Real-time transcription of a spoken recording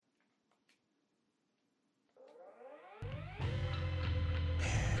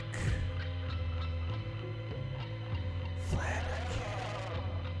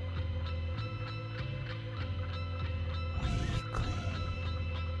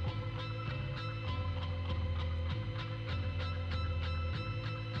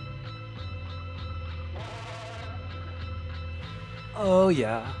Oh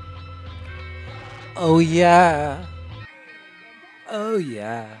yeah. Oh yeah. Oh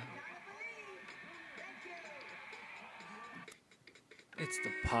yeah. It's the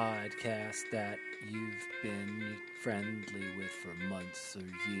podcast that you've been friendly with for months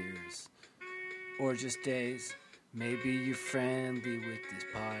or years. Or just days. Maybe you're friendly with this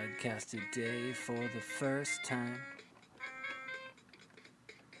podcast today for the first time.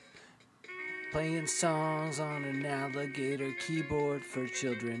 Playing songs on an alligator keyboard for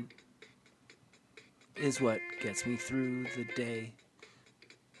children is what gets me through the day.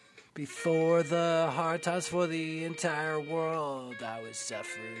 Before the hard times for the entire world, I was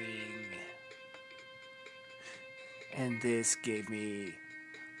suffering. And this gave me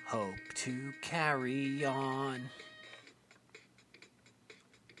hope to carry on.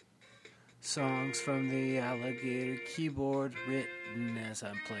 Songs from the alligator keyboard written as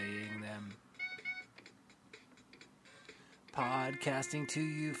I'm playing them. Podcasting to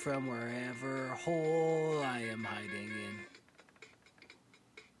you from wherever hole I am hiding in.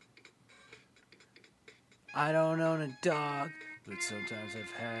 I don't own a dog, but sometimes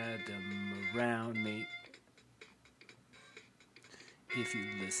I've had them around me. If you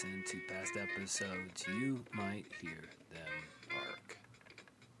listen to past episodes, you might hear them bark.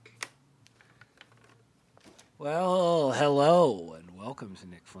 Well, hello, and welcome to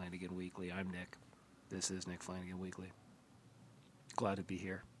Nick Flanagan Weekly. I'm Nick. This is Nick Flanagan Weekly. Glad to be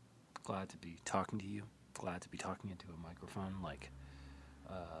here. Glad to be talking to you. Glad to be talking into a microphone like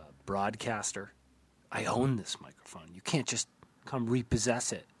a broadcaster. I own this microphone. You can't just come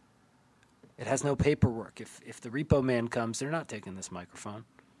repossess it. It has no paperwork. If the repo man comes, they're not taking this microphone.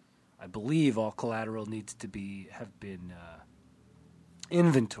 I believe all collateral needs to have been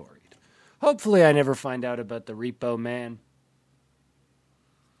inventoried. Hopefully I never find out about the repo man.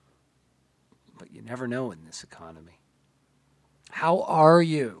 But you never know in this economy. How are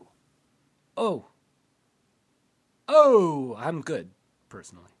you? Oh, I'm good,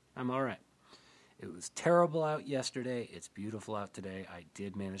 personally. I'm all right. It was terrible out yesterday. It's beautiful out today. I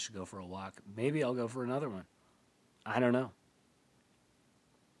did manage to go for a walk. Maybe I'll go for another one. I don't know.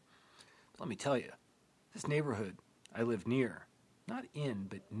 Let me tell you, this neighborhood I live near, not in,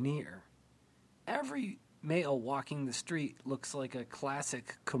 but near, every male walking the street looks like a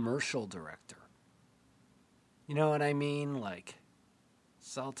classic commercial director. You know what I mean? Like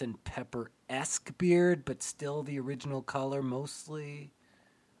salt and pepper-esque beard, but still the original color mostly.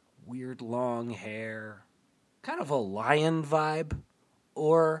 Weird long hair. Kind of a lion vibe.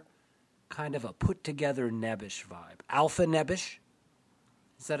 Or kind of a put-together nebbish vibe. Alpha nebbish?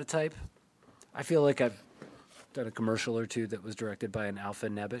 Is that a type? I feel like I've done a commercial or two that was directed by an alpha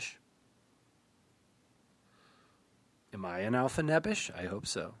nebbish. Am I an alpha nebbish? I hope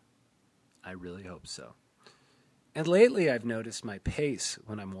so. I really hope so. And lately I've noticed my pace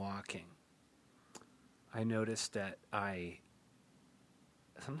when I'm walking. I noticed that I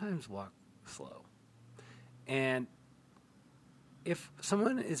sometimes walk slow. And if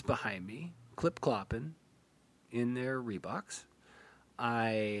someone is behind me, clip-clopping in their Reeboks,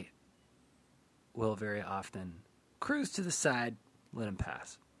 I will very often cruise to the side, let them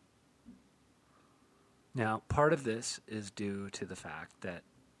pass. Now, part of this is due to the fact that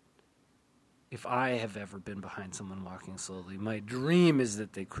if I have ever been behind someone walking slowly, my dream is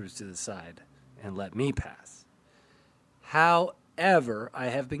that they cruise to the side and let me pass. However, I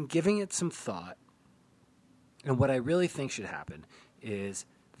have been giving it some thought, and what I really think should happen is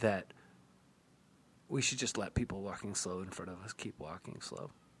that we should just let people walking slow in front of us keep walking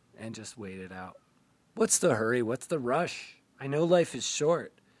slow and just wait it out. What's the hurry? What's the rush? I know life is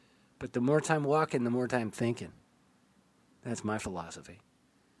short, but the more time walking, the more time thinking. That's my philosophy.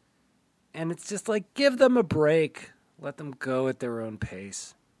 And it's just like, give them a break. Let them go at their own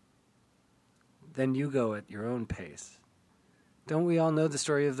pace. Then you go at your own pace. Don't we all know the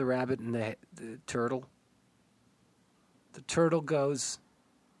story of the rabbit and the turtle? The turtle goes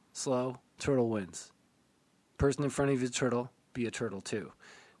slow, turtle wins. Person in front of you, turtle, be a turtle too.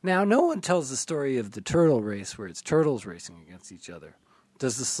 Now, no one tells the story of the turtle race where it's turtles racing against each other.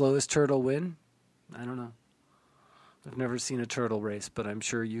 Does the slowest turtle win? I don't know. I've never seen a turtle race, but I'm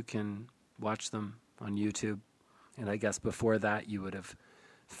sure you can watch them on YouTube. And I guess before that you would have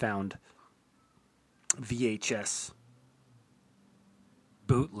found VHS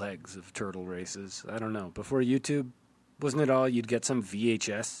bootlegs of turtle races. I don't know. Before YouTube, wasn't it all you'd get some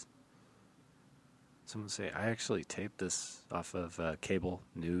VHS? Someone would say, I actually taped this off of cable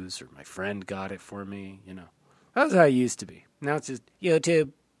news, or my friend got it for me, you know. That was how it used to be. Now it's just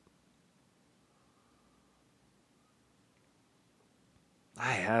YouTube.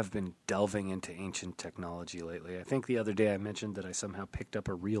 I have been delving into ancient technology lately. I think the other day I mentioned that I somehow picked up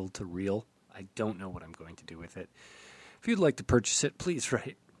a reel-to-reel. I don't know what I'm going to do with it. If you'd like to purchase it, please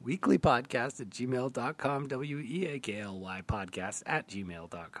write weeklypodcast@gmail.com, WEAKLY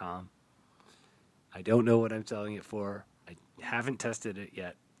podcast@gmail.com. I don't know what I'm selling it for. I haven't tested it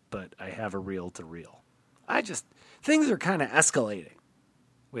yet, but I have a reel-to-reel. Things are kind of escalating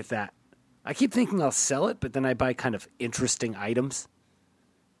with that. I keep thinking I'll sell it, but then I buy kind of interesting items.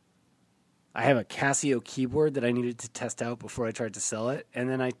 I have a Casio keyboard that I needed to test out before I tried to sell it, and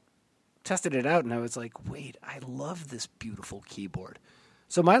then I tested it out, and I was like, wait, I love this beautiful keyboard.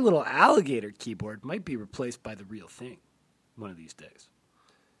 So my little alligator keyboard might be replaced by the real thing one of these days.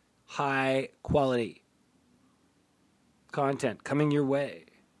 High quality content coming your way,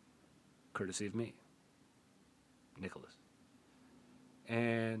 courtesy of me, Nicholas.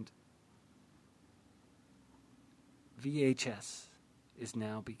 And VHS is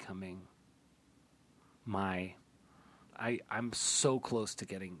now becoming I'm so close to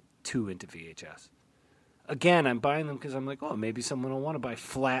getting too into VHS. Again, I'm buying them because I'm like, oh, maybe someone will want to buy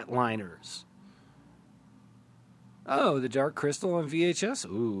Flatliners. Oh, the Dark Crystal on VHS?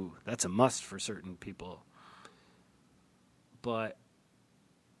 Ooh, that's a must for certain people. But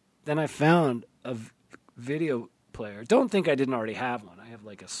then I found a video player. Don't think I didn't already have one. I have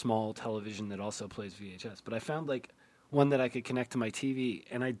like a small television that also plays VHS. But I found like one that I could connect to my TV.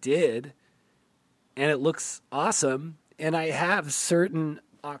 And I did. And it looks awesome. And I have certain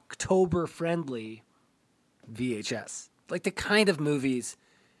October-friendly VHS. Like the kind of movies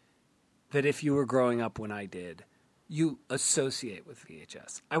that if you were growing up when I did, you associate with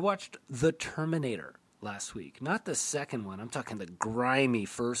VHS. I watched The Terminator last week. Not the second one. I'm talking the grimy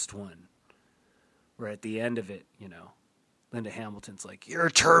first one. Where at the end of it, Linda Hamilton's like, "You're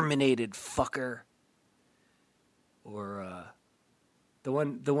terminated, fucker." Or the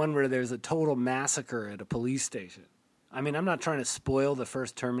one where there's a total massacre at a police station. I mean, I'm not trying to spoil the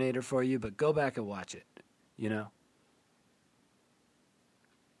first Terminator for you, but go back and watch it,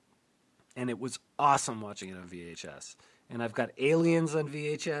 And it was awesome watching it on VHS. And I've got Aliens on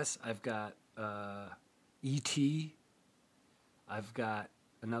VHS. I've got E.T. I've got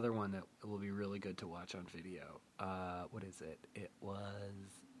another one that will be really good to watch on video. What is it? It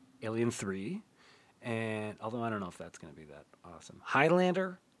was Alien 3. And although I don't know if that's going to be that awesome.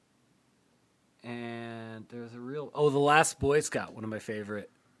 Highlander. And there's The Last Boy Scout, one of my favorite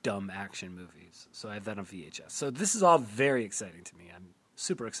dumb action movies. So I have that on VHS. So this is all very exciting to me. I'm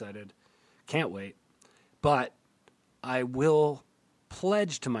super excited. Can't wait. But I will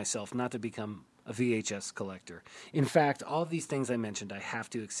pledge to myself not to become a VHS collector. In fact, all these things I mentioned, I have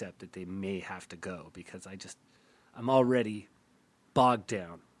to accept that they may have to go because I'm already bogged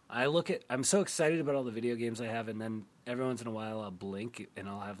down. I'm so excited about all the video games I have, and then every once in a while I'll blink and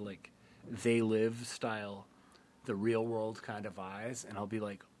I'll have like They Live style, the real world kind of eyes, and I'll be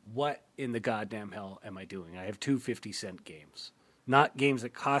like, what in the goddamn hell am I doing? I have two 50-cent games. Not games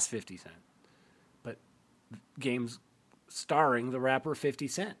that cost 50 cents, but games starring the rapper 50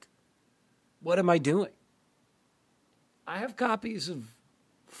 Cent. What am I doing? I have copies of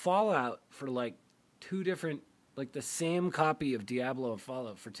Fallout for like two different, like the same copy of Diablo and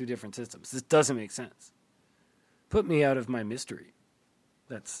Fallout for two different systems. This doesn't make sense. Put me out of my mystery.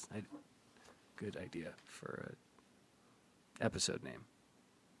 That's a good idea for an episode name.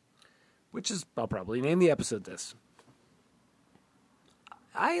 I'll probably name the episode this.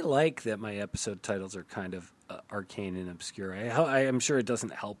 I like that my episode titles are kind of arcane and obscure. I am sure it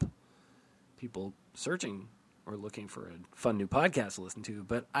doesn't help people searching or looking for a fun new podcast to listen to,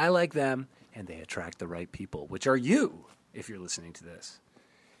 but I like them, and they attract the right people, which are you, if you're listening to this.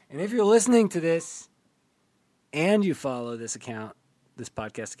 And if you're listening to this and you follow this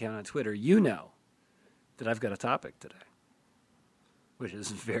podcast account on Twitter, you know that I've got a topic today, which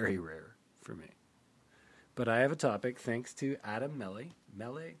is very rare for me. But I have a topic thanks to Adam Mele,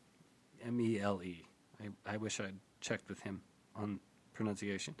 M-E-L-E. I wish I'd checked with him on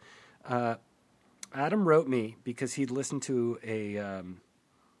pronunciation. Adam wrote me because he'd listened to a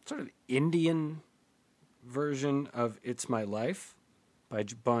sort of Indian version of It's My Life by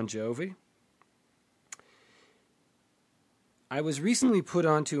Bon Jovi. I was recently put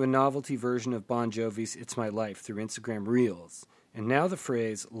onto a novelty version of Bon Jovi's It's My Life through Instagram Reels, and now the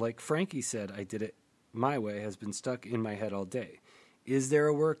phrase, like Frankie said, I did it my way, has been stuck in my head all day. Is there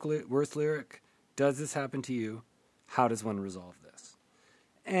a worse lyric? Does this happen to you? How does one resolve this?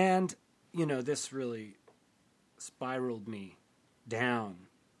 And, this really spiraled me down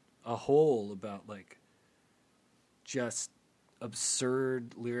a hole about, just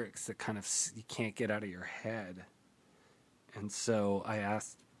absurd lyrics that kind of you can't get out of your head. And so I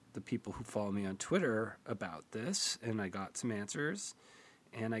asked the people who follow me on Twitter about this, and I got some answers.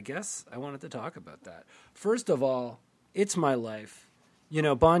 And I guess I wanted to talk about that. First of all, It's My Life. You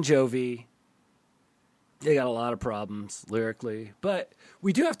know, Bon Jovi, they got a lot of problems lyrically. But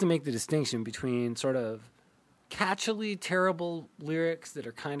we do have to make the distinction between sort of catchily terrible lyrics that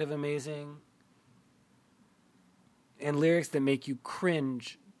are kind of amazing and lyrics that make you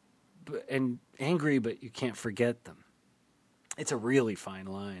cringe and angry, but you can't forget them. It's a really fine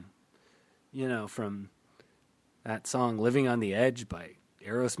line. You know, from that song Living on the Edge by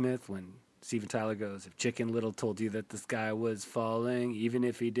Aerosmith, when Steven Tyler goes, if Chicken Little told you that the sky was falling, even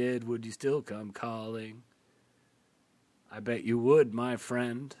if he did, would you still come calling? I bet you would, my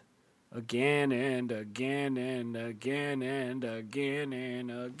friend. Again and again and again and again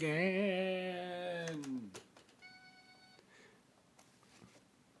and again.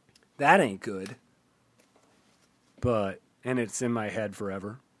 That ain't good. And it's in my head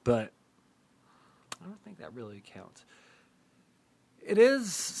forever, but I don't think that really counts. It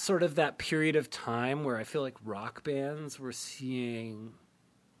is sort of that period of time where I feel like rock bands were seeing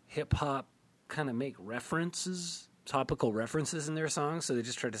hip-hop kind of make references, topical references in their songs, so they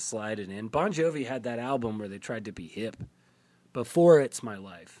just tried to slide it in. Bon Jovi had that album where they tried to be hip before It's My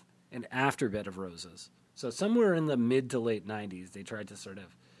Life and after Bed of Roses. So somewhere in the mid to late 90s, they tried to sort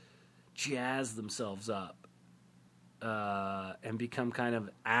of jazz themselves up and become kind of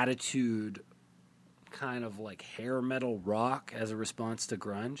attitude, kind of like hair metal rock as a response to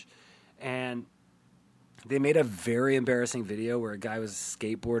grunge. And they made a very embarrassing video where a guy was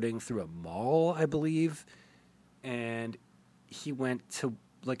skateboarding through a mall, I believe, and he went to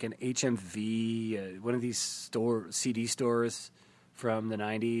like an HMV, one of these CD stores from the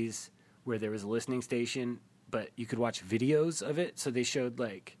 90s where there was a listening station, but you could watch videos of it. So they showed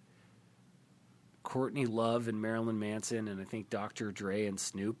like Courtney Love and Marilyn Manson and I think Dr. Dre and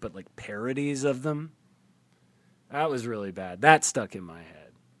Snoop, but like parodies of them. That was really bad. That stuck in my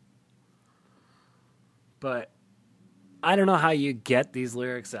head. But I don't know how you get these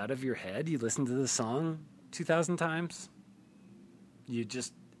lyrics out of your head. You listen to the song 2,000 times. You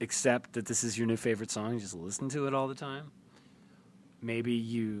just accept that this is your new favorite song. You just listen to it all the time. Maybe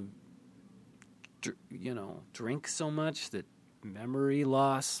you drink so much that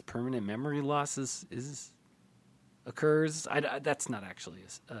permanent memory loss occurs. That's not actually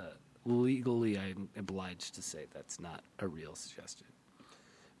legally, I'm obliged to say that's not a real suggestion.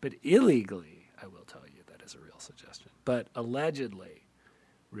 But illegally, I will tell you that is a real suggestion. But allegedly,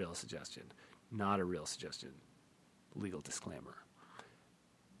 real suggestion, not a real suggestion. Legal disclaimer.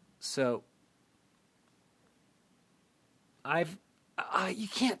 So, you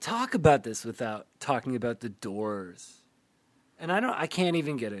can't talk about this without talking about the Doors. And I can't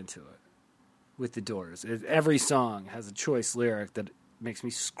even get into it with the Doors. Every song has a choice lyric that makes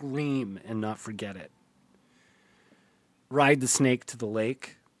me scream and not forget it. Ride the Snake to the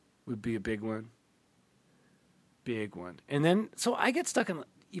Lake would be a big one. Big one. And then, so I get stuck in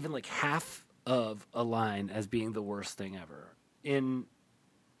even like half of a line as being the worst thing ever. In,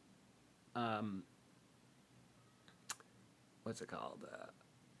 what's it called?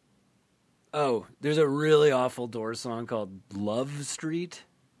 There's a really awful Doors song called Love Street.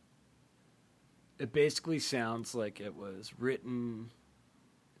 It basically sounds like it was written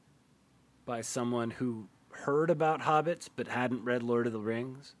by someone who heard about hobbits but hadn't read Lord of the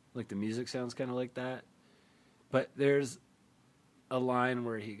Rings. Like the music sounds kind of like that. But there's a line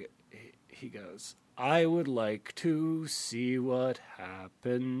where he goes, I would like to see what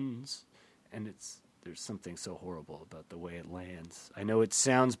happens. And there's something so horrible about the way it lands. I know it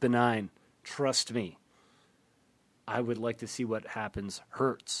sounds benign. Trust me. I would like to see what happens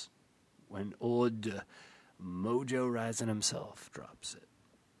hurts when old Mojo Rising himself drops it.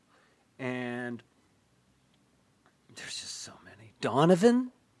 And there's just so many.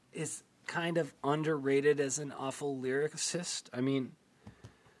 Donovan is kind of underrated as an awful lyricist. I mean,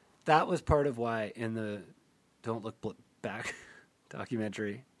 that was part of why in the Don't Look Back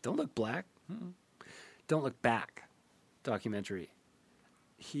documentary, Don't Look Black? Don't Look Back documentary,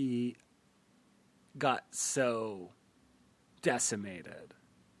 he got so decimated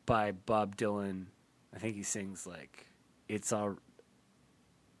by Bob Dylan. I think he sings like, it's all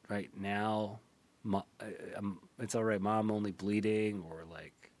right now, it's all right, Mom Only Bleeding, or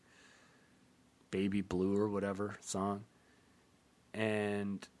like Baby Blue or whatever song.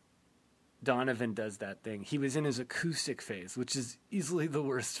 And Donovan does that thing. He was in his acoustic phase, which is easily the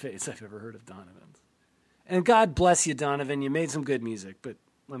worst phase I've ever heard of Donovan's. And God bless you, Donovan. You made some good music, but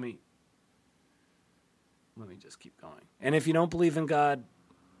let me just keep going. And if you don't believe in God,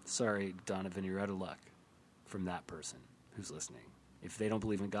 sorry, Donovan, you're out of luck from that person. who's listening. If they don't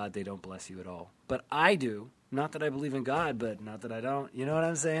believe in God, they don't bless you at all. But I do. Not that I believe in God, but not that I don't. You know what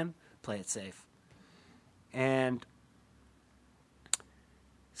I'm saying? Play it safe. And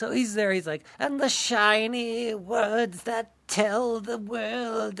so he's there. He's like, and the shiny words that tell the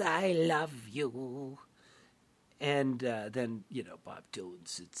world I love you. And then, Bob Dylan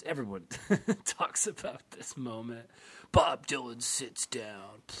sits. Everyone talks about this moment. Bob Dylan sits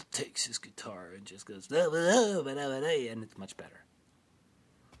down, takes his guitar, and just goes, and it's much better.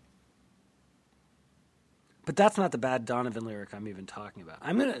 But that's not the bad Donovan lyric I'm even talking about.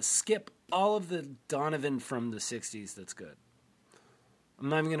 I'm going to skip all of the Donovan from the 60s that's good. I'm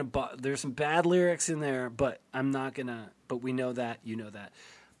not even going to... There's some bad lyrics in there, but I'm not going to... But we know that, you know that.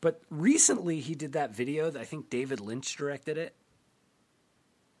 But recently he did that video that I think David Lynch directed it.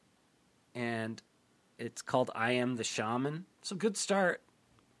 And it's called I Am the Shaman. So good start.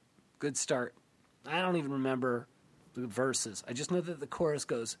 Good start. I don't even remember the verses. I just know that the chorus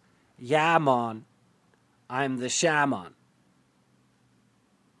goes, yeah, man, I'm the shaman.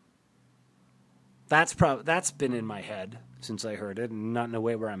 That's been in my head since I heard it, and not in a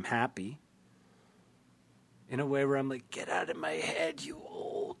way where I'm happy. In a way where I'm like, get out of my head, you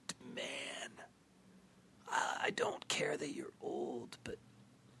old man. I don't care that you're old, but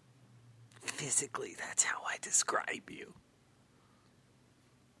physically, that's how I describe you.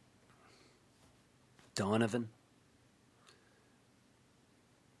 Donovan.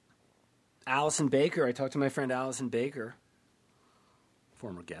 Allison Baker. I talked to my friend Allison Baker,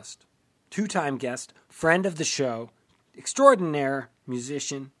 former guest, two-time guest, friend of the show, extraordinaire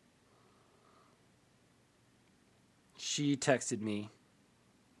musician. She texted me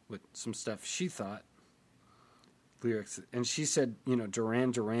with some stuff she thought, lyrics, and she said,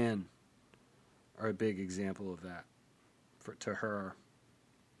 Duran Duran are a big example of that to her.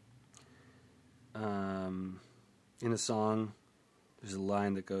 In a song, there's a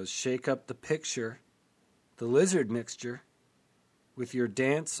line that goes, shake up the picture, the lizard mixture, with your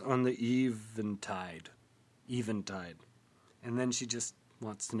dance on the eventide. And then she just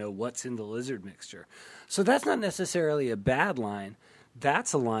wants to know what's in the lizard mixture. So that's not necessarily a bad line.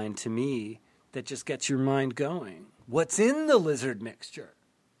 That's a line to me that just gets your mind going. What's in the lizard mixture?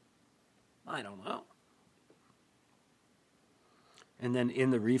 I don't know. And then in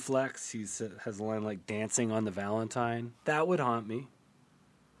the Reflex, he has a line like dancing on the Valentine. That would haunt me.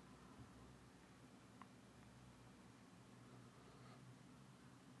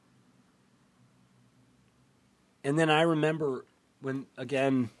 And then I remember when,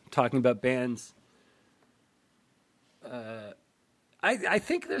 again, talking about bands, I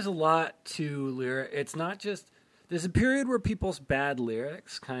think there's a lot to lyric. It's not just, there's a period where people's bad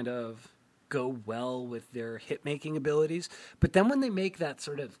lyrics kind of go well with their hit-making abilities. But then when they make that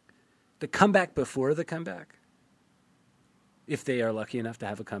sort of, the comeback before the comeback, if they are lucky enough to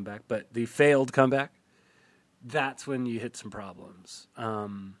have a comeback, but the failed comeback, that's when you hit some problems.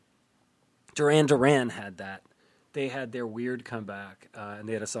 Duran Duran had that. They had their weird comeback, and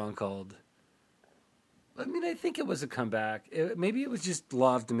they had a song called, I think it was a comeback. Maybe it was just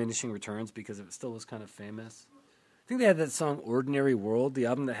Law of Diminishing Returns because it still was kind of famous. I think they had that song Ordinary World, the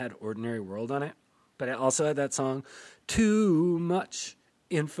album that had Ordinary World on it. But it also had that song, Too Much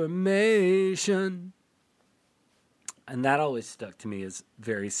Information. And that always stuck to me as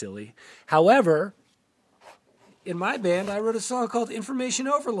very silly. However, in my band, I wrote a song called Information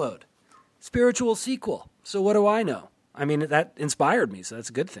Overload, spiritual sequel. So what do I know? I mean, that inspired me, so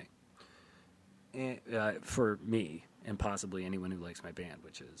that's a good thing. For me, and possibly anyone who likes my band,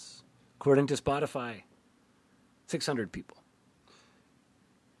 which is, according to Spotify, 600 people.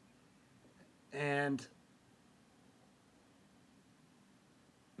 And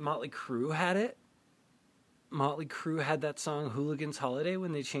Motley Crue had it. Motley Crue had that song Hooligan's Holiday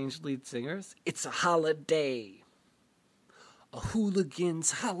when they changed lead singers. It's a holiday. A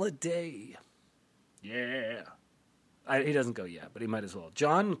hooligan's holiday. Yeah. He doesn't go yeah, but he might as well.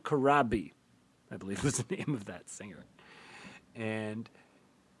 John Corabi, I believe was the name of that singer. And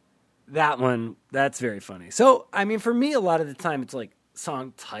that one, that's very funny. So, I mean, for me, a lot of the time, it's like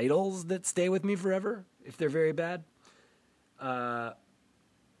song titles that stay with me forever, if they're very bad.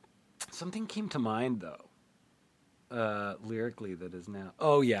 Something came to mind, though, lyrically that is now...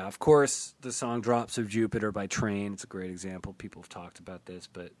 Oh, yeah, of course, the song Drops of Jupiter by Train. It's a great example. People have talked about this,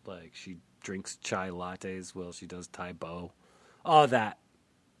 but, like, she drinks chai lattes while she does Tai Bo. All that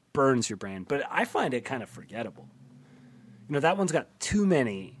burns your brain. But I find it kind of forgettable. You know, that one's got too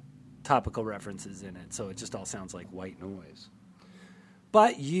many topical references in it, so it just all sounds like white noise.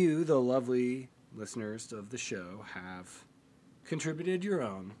 But you, the lovely listeners of the show, have contributed your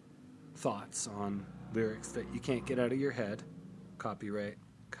own thoughts on lyrics that you can't get out of your head. Copyright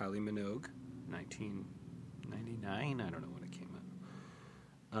Kylie Minogue, 1999. I don't know when it came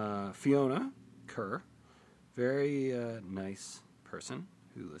out. Fiona Kerr, very nice person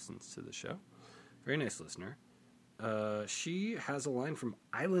who listens to the show. Very nice listener. She has a line from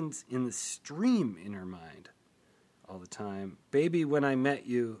Islands in the Stream in her mind all the time. Baby, when I met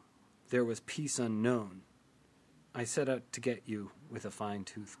you, there was peace unknown. I set out to get you with a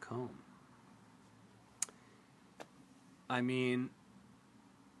fine-tooth comb. I mean,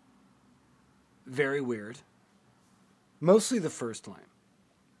 very weird. Mostly the first line.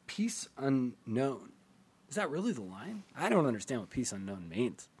 Peace unknown. Is that really the line? I don't understand what peace unknown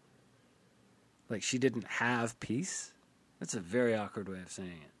means. Like she didn't have peace? That's a very awkward way of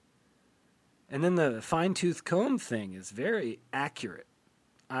saying it. And then the fine-tooth comb thing is very accurate.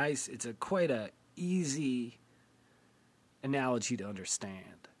 It's quite a easy analogy to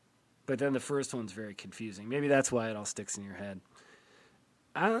understand. But then the first one's very confusing. Maybe that's why it all sticks in your head.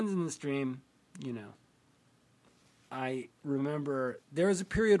 Islands in the Stream, I remember there was a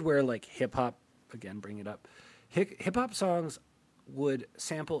period where like hip-hop, again, bring it up, hip-hop songs would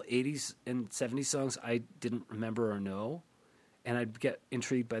sample 80s and 70s songs I didn't remember or know, and I'd get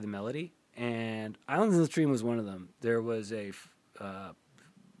intrigued by the melody. And Islands in the Stream was one of them. There was a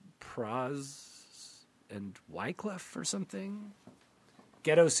Pras and Wyclef or something.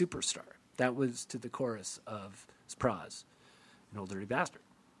 Ghetto Superstar. That was to the chorus of Pras, an Old Dirty Bastard.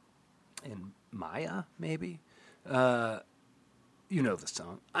 And Maya, maybe. You know the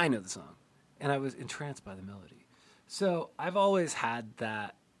song. I know the song. And I was entranced by the melody. So I've always had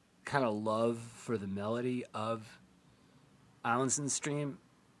that kind of love for the melody of Islands in the Stream,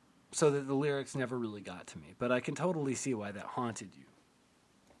 so that the lyrics never really got to me. But I can totally see why that haunted you.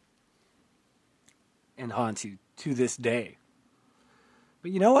 And haunts you to this day.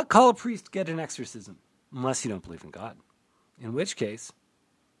 But you know what? Call a priest, get an exorcism. Unless you don't believe in God. In which case,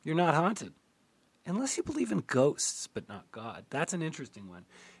 you're not haunted. Unless you believe in ghosts, but not God. That's an interesting one.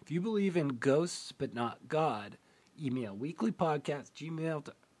 If you believe in ghosts, but not God, email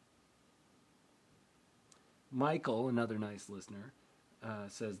weeklypodcast@gmail.com. Michael, another nice listener,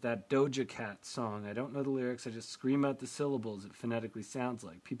 says, that Doja Cat song, I don't know the lyrics, I just scream out the syllables it phonetically sounds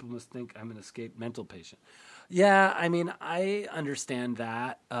like. People must think I'm an escaped mental patient. Yeah, I mean, I understand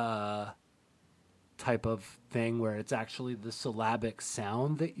that type of thing where it's actually the syllabic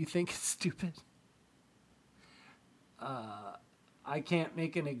sound that you think is stupid. I can't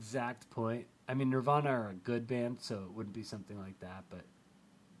make an exact point. I mean, Nirvana are a good band, so it wouldn't be something like that, but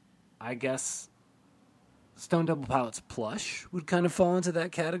I guess Stone Temple Pilots Plush would kind of fall into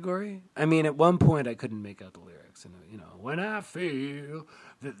that category. I mean, at one point I couldn't make out the lyrics. And, when I feel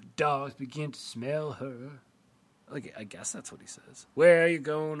that the dogs begin to smell her. Like, I guess that's what he says. Where are you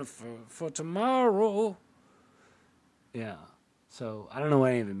going for tomorrow? Yeah. So, I don't know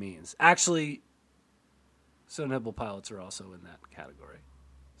what any of it means. Actually, Stone Temple Pilots are also in that category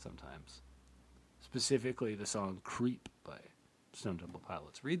sometimes. Specifically the song Creep by Stone Temple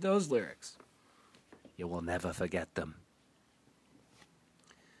Pilots. Read those lyrics. You will never forget them.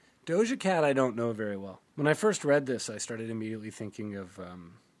 Doja Cat I don't know very well. When I first read this, I started immediately thinking of,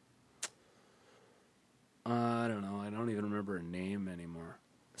 I don't know, I don't even remember her name anymore.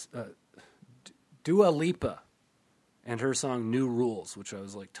 Dua Lipa and her song New Rules, which I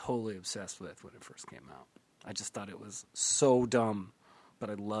was like totally obsessed with when it first came out. I just thought it was so dumb, but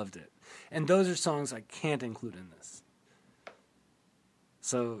I loved it. And those are songs I can't include in this.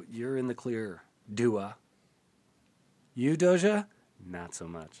 So you're in the clear, Dua. You, Doja? Not so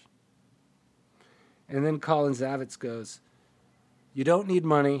much. And then Colin Zavitz goes, you don't need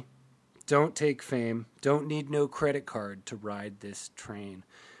money, don't take fame, don't need no credit card to ride this train,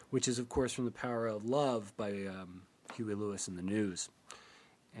 which is, of course, from The Power of Love by Huey Lewis and the News.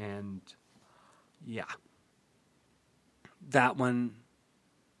 And, yeah. That one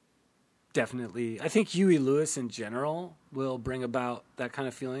definitely, I think Huey Lewis in general will bring about that kind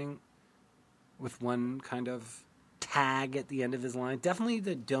of feeling with one kind of tag at the end of his line. Definitely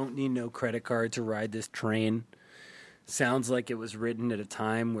the don't need no credit card to ride this train. Sounds like it was written at a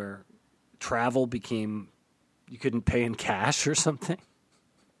time where travel became, you couldn't pay in cash or something.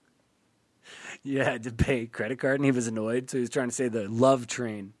 You had to pay credit card and he was annoyed. So he was trying to say the love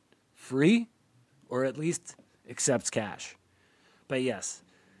train free or at least accepts cash. But yes,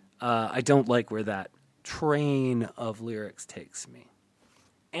 I don't like where that train of lyrics takes me.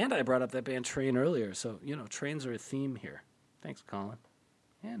 And I brought up that band Train earlier, so, trains are a theme here. Thanks, Colin.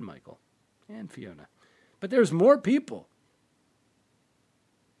 And Michael. And Fiona. But there's more people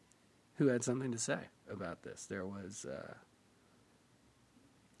who had something to say about this. There was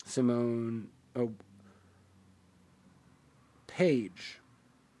Simone Page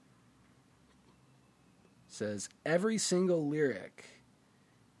says, every single lyric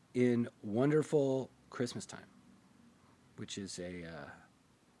in Wonderful Christmas Time, which is a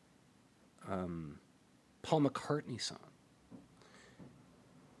Paul McCartney song.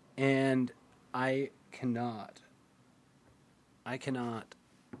 And I cannot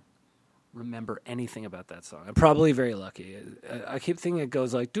remember anything about that song. I'm probably very lucky. I keep thinking it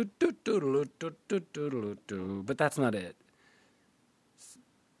goes like do do do do do do do do, but that's not it.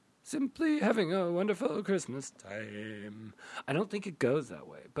 Simply having a wonderful Christmas time. I don't think it goes that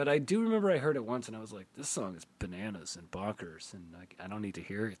way, but I do remember I heard it once and I was like, this song is bananas and bonkers, and I don't need to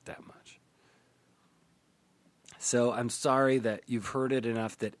hear it that much. So I'm sorry that you've heard it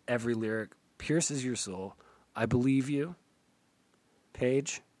enough that every lyric pierces your soul. I believe you,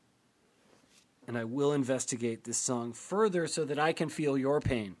 Paige, and I will investigate this song further so that I can feel your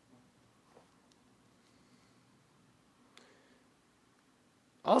pain.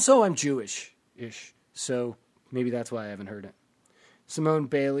 Also, I'm Jewish-ish, so maybe that's why I haven't heard it. Simone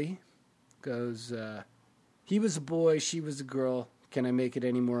Bailey goes, he was a boy, she was a girl. Can I make it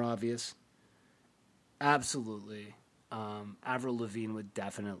any more obvious? Absolutely. Avril Lavigne would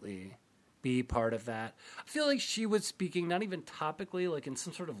definitely be part of that. I feel like she was speaking not even topically, like in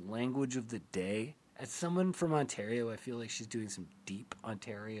some sort of language of the day. As someone from Ontario, I feel like she's doing some deep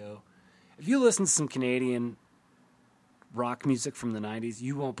Ontario. If you listen to some Canadian rock music from the 90s,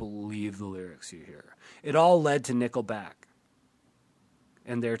 you won't believe the lyrics you hear. It all led to Nickelback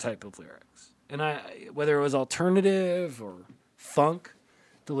and their type of lyrics. And whether it was alternative or funk,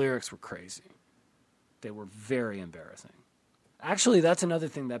 the lyrics were crazy. They were very embarrassing. Actually, that's another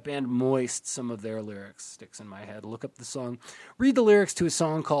thing. That band Moist, some of their lyrics sticks in my head. Look up the song. Read the lyrics to a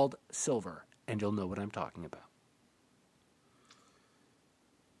song called Silver, and you'll know what I'm talking about.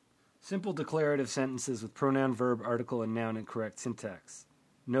 Simple declarative sentences with pronoun, verb, article, and noun in correct syntax.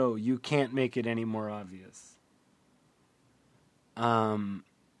 No, you can't make it any more obvious.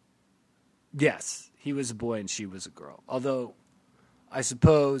 Yes, he was a boy and she was a girl. Although, I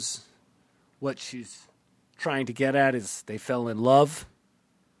suppose what she's trying to get at is they fell in love.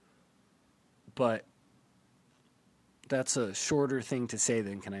 But that's a shorter thing to say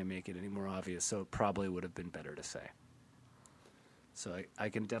than can I make it any more obvious, so it probably would have been better to say. So I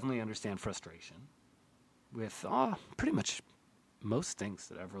can definitely understand frustration with pretty much most things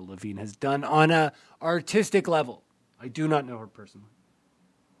that Avril Lavigne has done on a artistic level. I do not know her personally.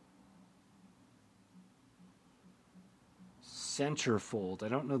 Centerfold. I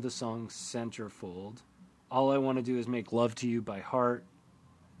don't know the song Centerfold. All I want to do is make love to you by heart,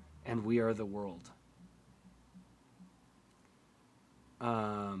 and We Are the World.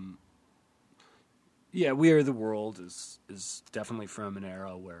 Yeah, We Are the World is definitely from an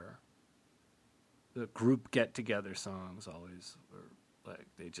era where the group get-together songs always were like,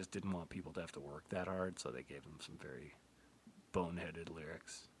 they just didn't want people to have to work that hard, so they gave them some very boneheaded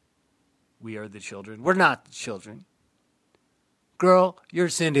lyrics. We are the children. We're not the children. Girl, you're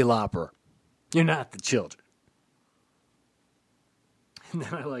Cyndi Lauper. You're not the children. And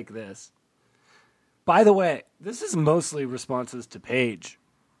then I like this. By the way, this is mostly responses to Paige.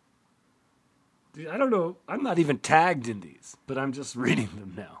 Dude, I don't know. I'm not even tagged in these, but I'm just reading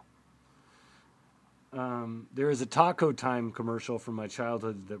them now. There is a Taco Time commercial from my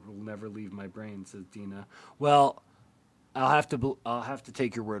childhood that will never leave my brain, says Dina. Well, I'll have to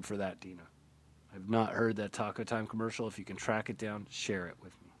take your word for that, Dina. I've not heard that Taco Time commercial. If you can track it down, share it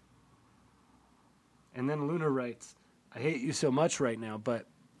with me. And then Luna writes, I hate you so much right now, but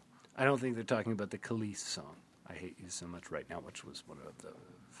I don't think they're talking about the Khalees song, I Hate You So Much Right Now, which was one of the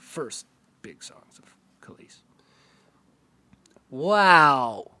first big songs of Khalees.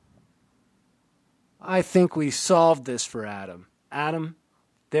 Wow. I think we solved this for Adam. Adam,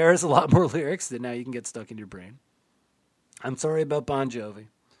 there's a lot more lyrics that now you can get stuck in your brain. I'm sorry about Bon Jovi.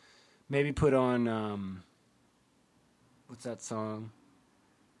 Maybe put on, what's that song?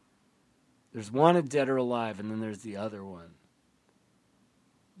 There's one of Dead or Alive, and then there's the other one.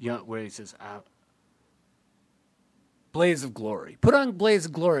 Where he says, Blaze of Glory. Put on Blaze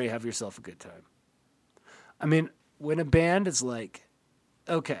of Glory, have yourself a good time. I mean, when a band is like,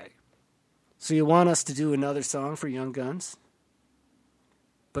 okay, so you want us to do another song for Young Guns?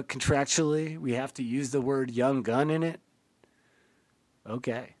 But contractually, we have to use the word Young Gun in it?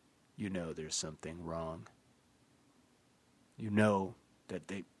 Okay. You know there's something wrong. You know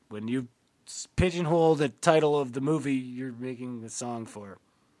that when you pigeonhole the title of the movie you're making the song for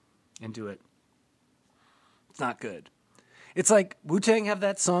into it, it's not good. It's like Wu-Tang have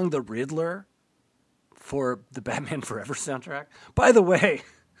that song, The Riddler, for the Batman Forever soundtrack. By the way,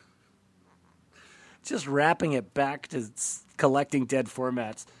 just wrapping it back to collecting dead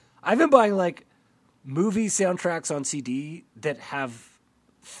formats. I've been buying like movie soundtracks on CD that have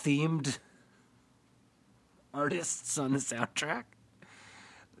themed artists on the soundtrack.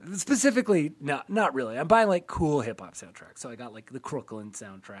 Specifically, not really. I'm buying like cool hip hop soundtracks. So I got like the Crooklyn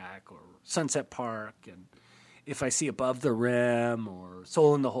soundtrack or Sunset Park, and If I See Above the Rim or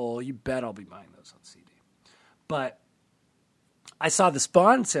Soul in the Hole. You bet I'll be buying those on CD. But I saw the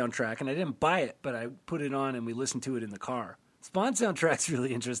Spawn soundtrack, and I didn't buy it, but I put it on and we listened to it in the car. Spawn soundtrack's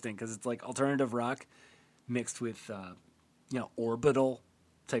really interesting because it's like alternative rock mixed with, orbital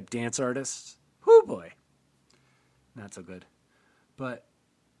type dance artists. Whoo boy, not so good. But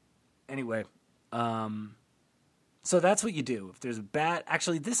anyway, so that's what you do. If there's a bad,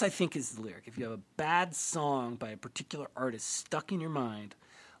 actually, this I think is the lyric. If you have a bad song by a particular artist stuck in your mind,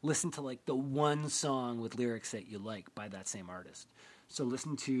 listen to like the one song with lyrics that you like by that same artist. So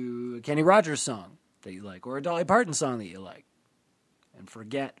listen to a Kenny Rogers song that you like, or a Dolly Parton song that you like, and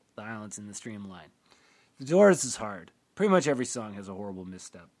forget The Islands in the Streamline. The Doors is hard. Pretty much every song has a horrible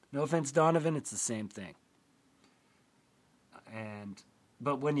misstep. No offense, Donovan, it's the same thing.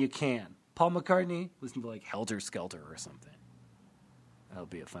 But when you can, Paul McCartney, listen to like Helter Skelter or something. That'll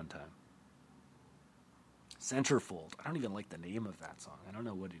be a fun time. Centerfold. I don't even like the name of that song. I don't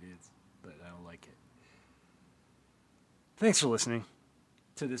know what it is, but I don't like it. Thanks for listening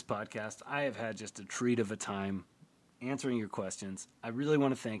to this podcast. I have had just a treat of a time answering your questions. I really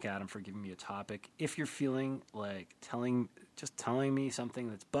want to thank Adam for giving me a topic. If you're feeling like telling me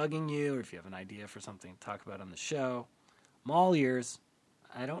something that's bugging you, or if you have an idea for something to talk about on the show, I'm all ears.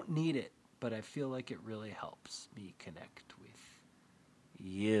 I don't need it, but I feel like it really helps me connect with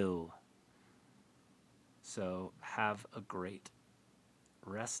you. So have a great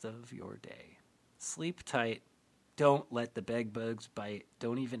rest of your day. Sleep tight. Don't let the bed bugs bite.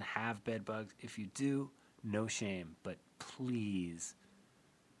 Don't even have bed bugs. If you do, no shame. But please,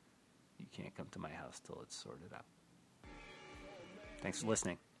 you can't come to my house till it's sorted out. Thanks for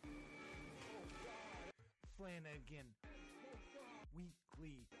listening. Flanagan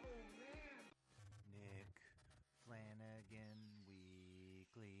Weekly. Nick Flanagan.